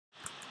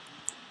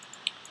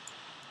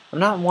I'm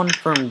not one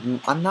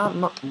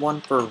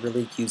for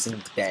really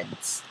using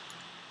beds.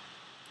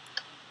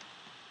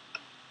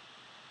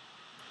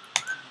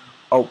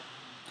 Oh,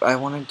 I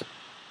wanted to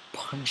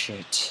punch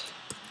it.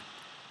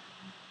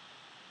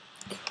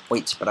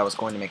 Wait, but I was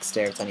going to make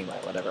stairs anyway,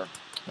 whatever.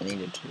 I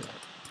needed to do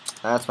that.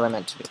 That's what I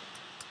meant to do.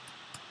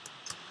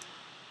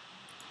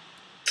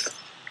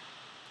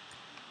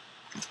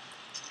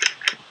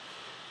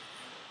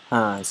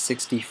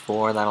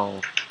 64,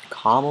 that'll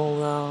cobble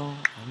though?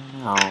 I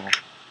don't know.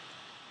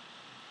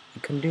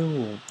 You can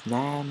do,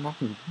 nah, I'm not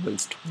gonna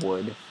waste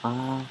wood.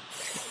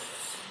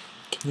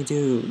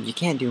 You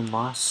can't do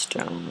moss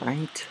stone,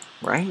 right?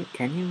 Right?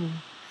 Can you?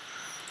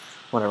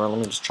 Whatever, let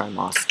me just try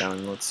moss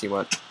stone. Let's see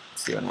what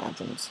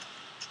happens.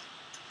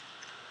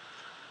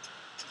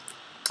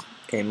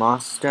 Okay,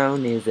 moss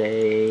stone is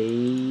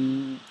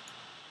a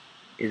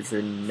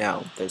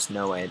no. There's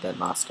no way that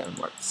moss stone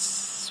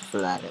works for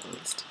that at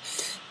least.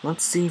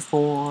 Let's see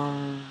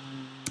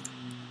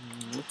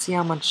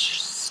how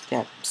much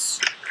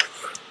steps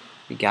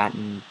we got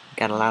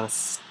a lot of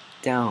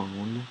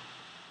stone.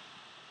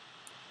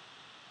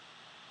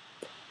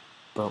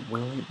 But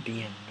will it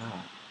be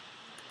enough?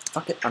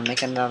 Fuck it, I'm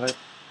making another.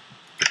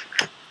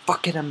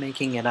 Fuck it, I'm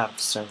making it out of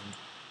stone.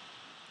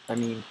 I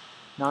mean,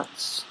 not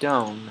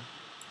stone,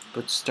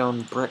 but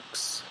stone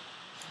bricks.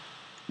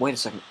 Wait a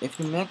second, if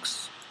you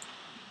mix.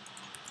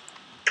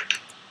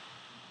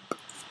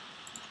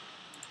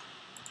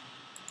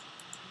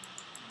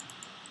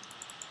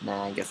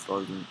 Nah, I guess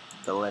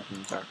the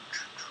legends aren't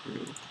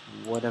true.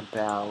 What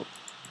about.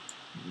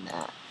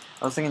 Nah.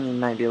 I was thinking you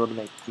might be able to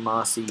make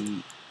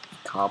mossy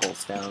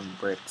cobblestone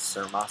bricks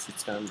or mossy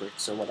stone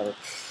bricks or whatever.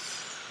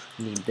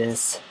 Need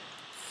this.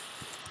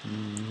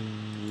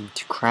 Need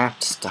to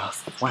craft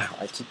stuff. Wow,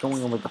 I keep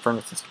going over the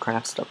furnaces to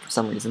craft stuff for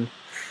some reason.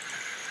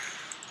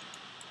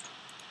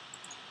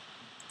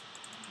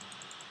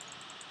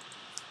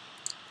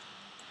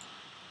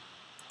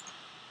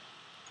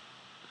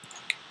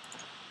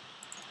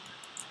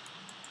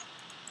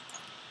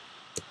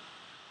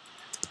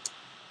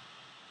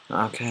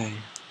 Okay.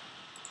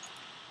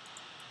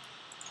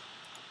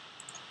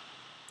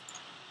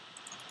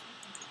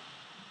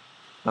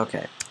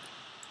 Okay.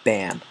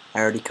 Bam. I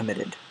already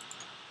committed.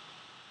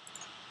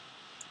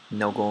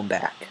 No going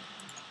back.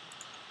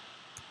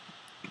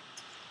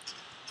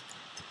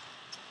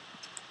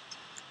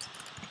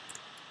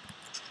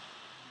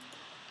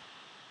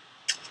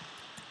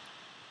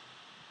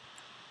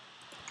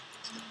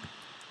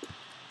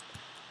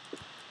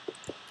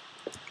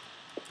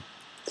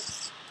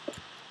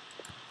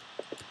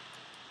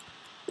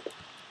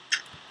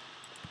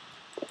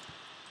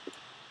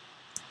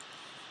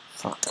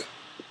 Fuck.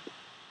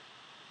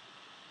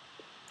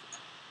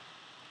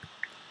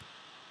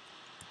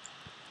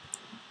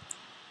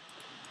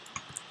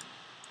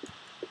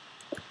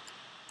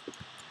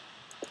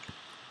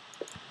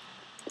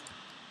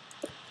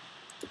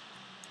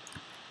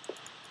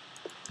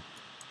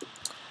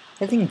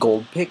 I think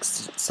gold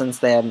picks, since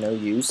they have no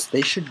use,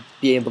 they should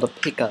be able to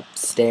pick up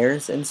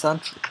stairs and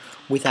such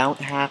without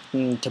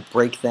having to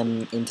break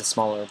them into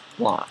smaller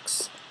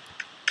blocks.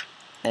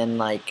 And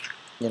like,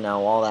 you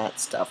know, all that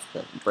stuff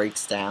that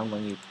breaks down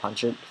when you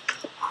punch it.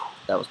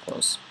 That was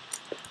close.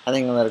 I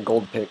think that a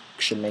gold pick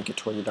should make it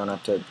to where you don't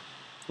have to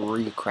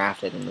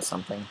recraft it into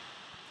something.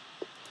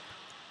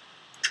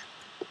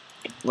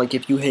 Like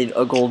if you hit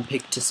a gold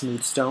pick to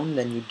smooth stone,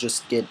 then you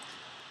just get,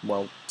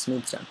 well,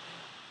 smooth stone.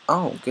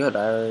 Oh, good.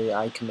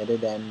 I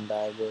committed and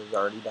I was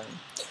already done.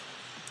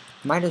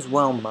 Might as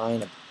well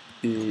mine a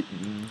bit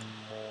more.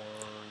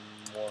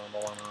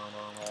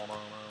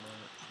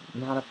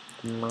 Not a.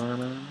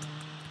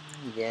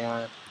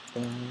 Yeah.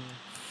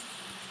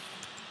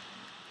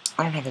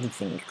 I don't have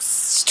anything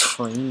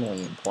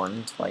extremely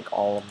important, like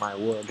all of my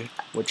wood,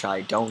 which I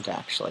don't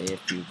actually,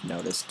 if you've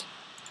noticed.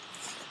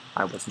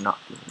 I was not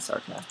being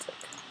sarcastic.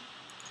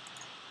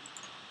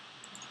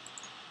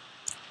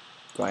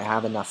 Do I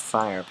have enough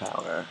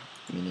firepower?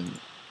 Meaning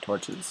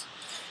torches.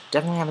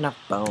 Definitely have enough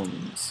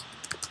bones.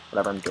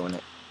 Whatever, I'm doing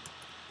it.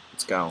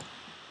 Let's go.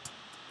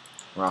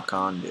 Rock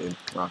on, dude.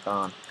 Rock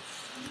on.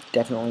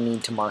 Definitely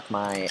need to mark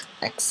my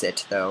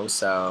exit, though,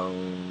 so...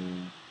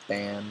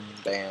 Bam,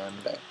 bam,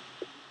 bam.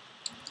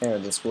 There,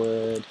 this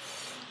wood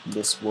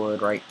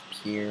right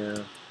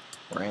here.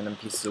 Random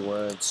pieces of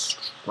wood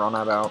strung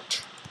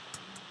about.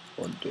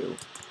 Would do.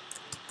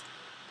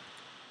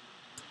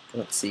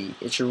 Let's see.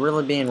 It should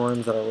really be in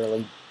rooms that are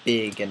really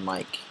big and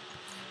like,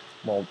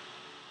 well,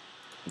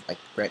 like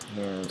right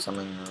here or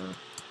something,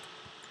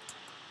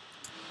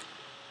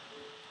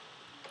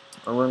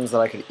 or rooms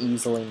that I could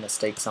easily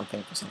mistake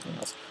something for something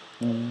else.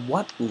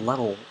 What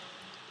level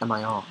am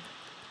I on?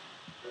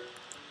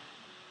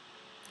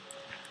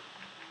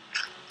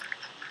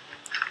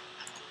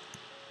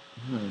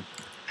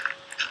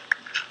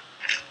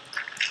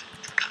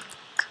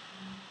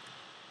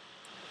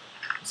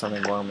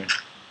 Something below me.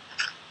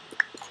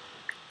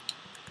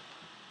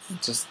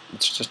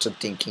 It's just a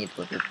dinky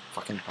little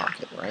fucking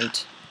pocket,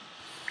 right?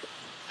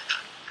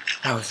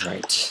 I was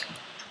right.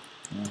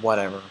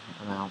 Whatever.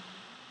 I'm out.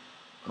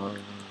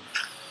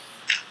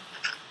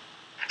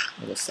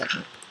 Wait a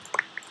second.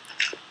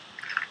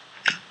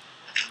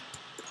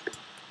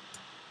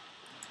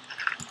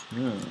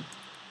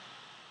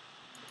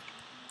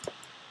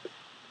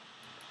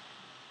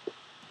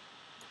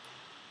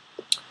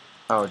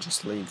 Oh, it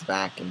just leads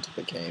back into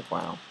the cave.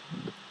 Wow.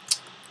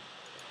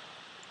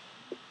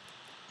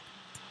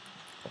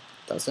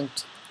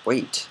 Doesn't?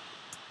 Wait.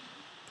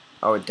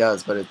 Oh, it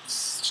does, but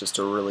it's just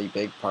a really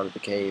big part of the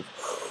cave.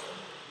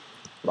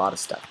 A lot of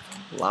stuff.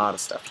 A lot of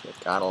stuff here.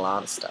 Got a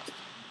lot of stuff.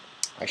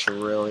 I should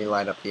really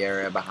light up the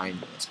area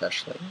behind me,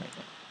 especially right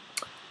now.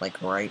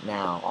 Like right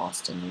now,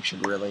 Austin, you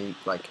should really,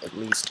 like, at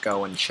least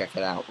go and check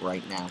it out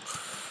right now.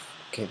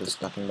 Okay,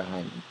 there's nothing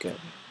behind me. Good.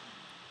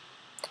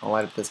 I'll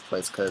light up this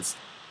place because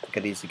I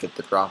could easily get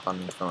the drop on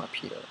me from up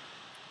here.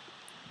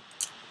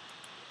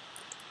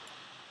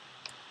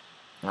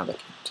 Now they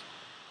can't.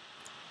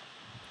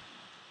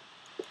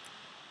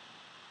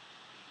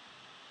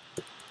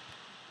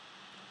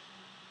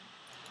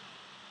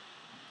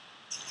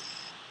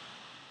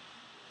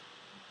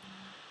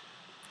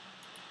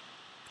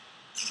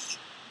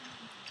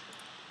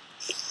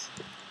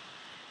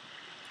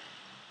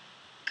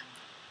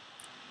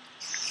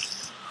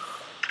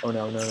 Oh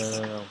no, no, no,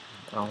 no, no.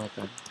 I don't like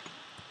that.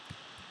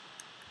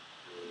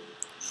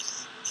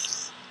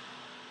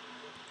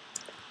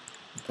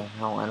 What the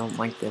hell? I don't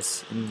like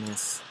this in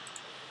this.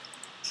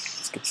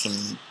 Let's get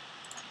some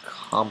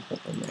combo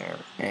in there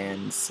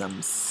and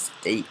some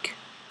steak.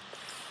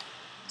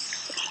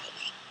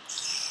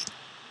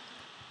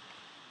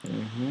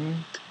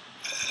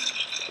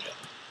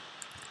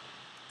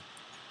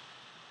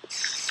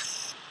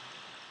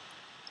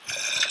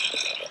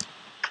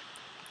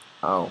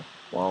 Oh,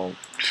 well.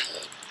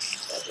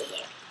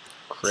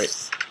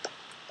 Crit.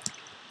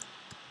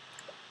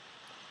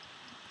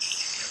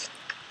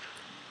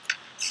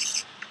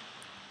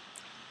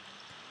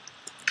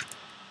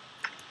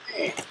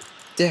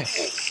 Yeah.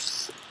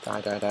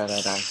 Die, die, die,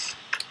 die, die.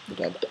 You're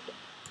dead.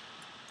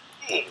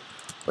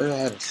 What do I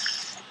have?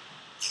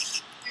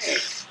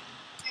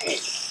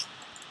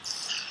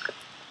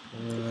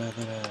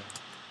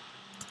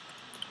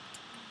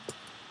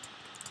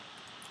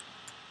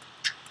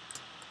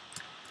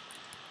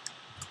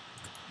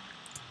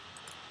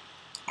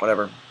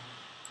 Whatever.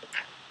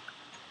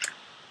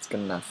 It's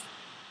good enough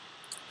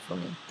for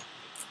me.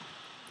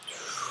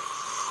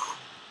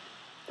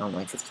 I don't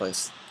like this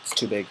place. It's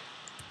too big.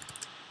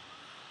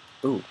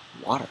 Ooh,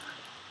 water.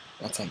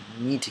 That's I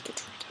need to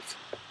get rid of.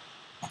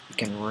 It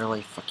can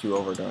really fuck you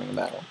over during a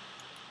battle.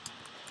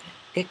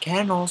 It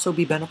can also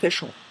be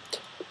beneficial.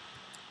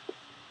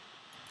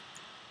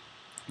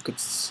 You could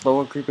slow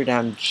a creeper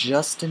down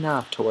just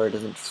enough to where it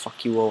doesn't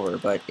fuck you over,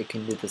 but it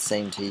can do the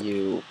same to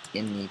you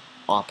in the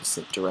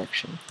opposite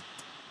direction.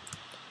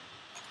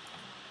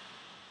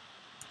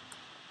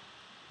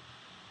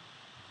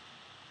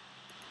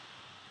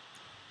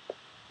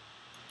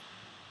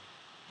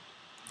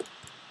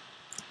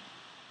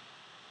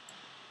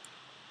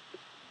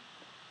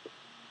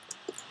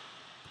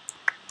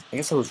 I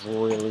guess I was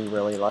really,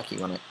 really lucky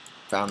when I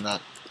found that,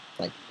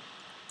 like,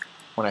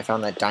 when I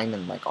found that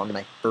diamond, like, on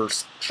my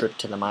first trip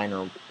to the mine,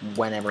 or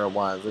whenever it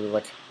was. It was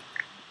like,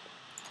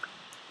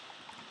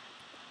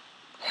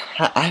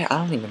 I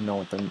don't even know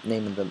what the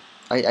name of the,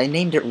 I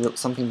named it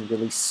something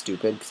really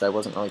stupid, because I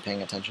wasn't really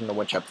paying attention to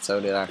which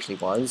episode it actually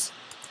was.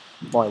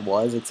 Well, I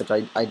was, except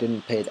I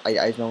didn't pay,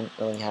 I don't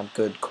really have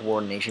good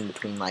coordination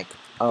between, like,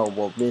 oh,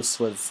 well, this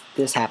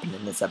happened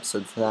in this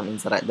episode, so that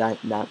means that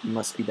that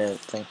must be the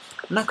thing.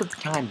 I'm not good with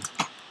time.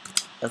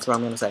 That's what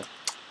I'm gonna say.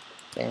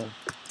 Damn.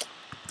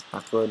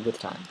 Not good with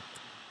time.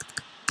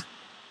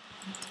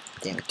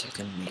 Damn it, I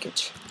didn't make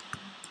it.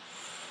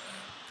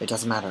 It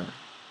doesn't matter.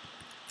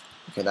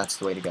 Okay, that's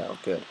the way to go.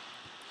 Good.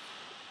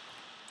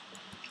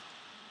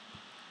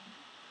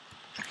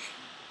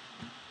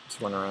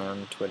 Just went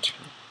around Twitch.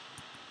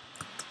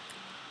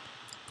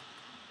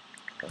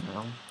 What the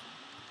hell?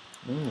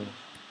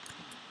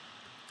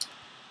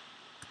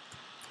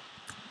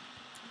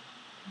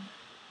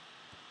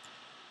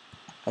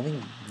 I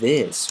think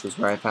this was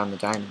where I found the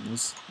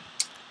diamonds.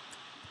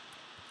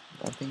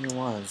 I think it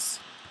was.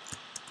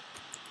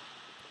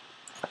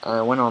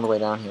 I went all the way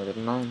down here,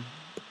 didn't I?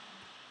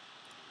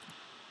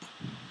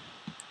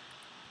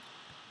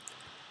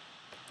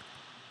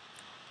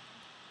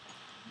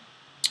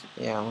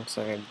 Yeah, looks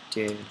like I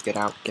did. Get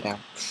out, get out.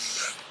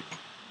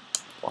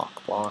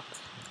 Block, block.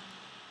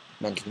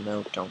 Mental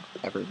note, don't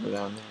ever go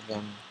down there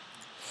again.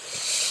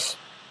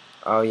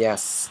 Oh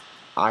yes,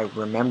 I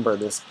remember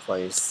this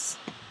place.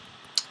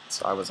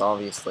 So I was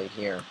obviously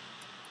here.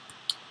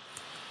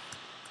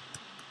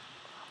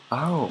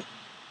 Oh.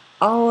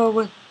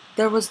 Oh,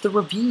 there was the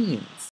ravines.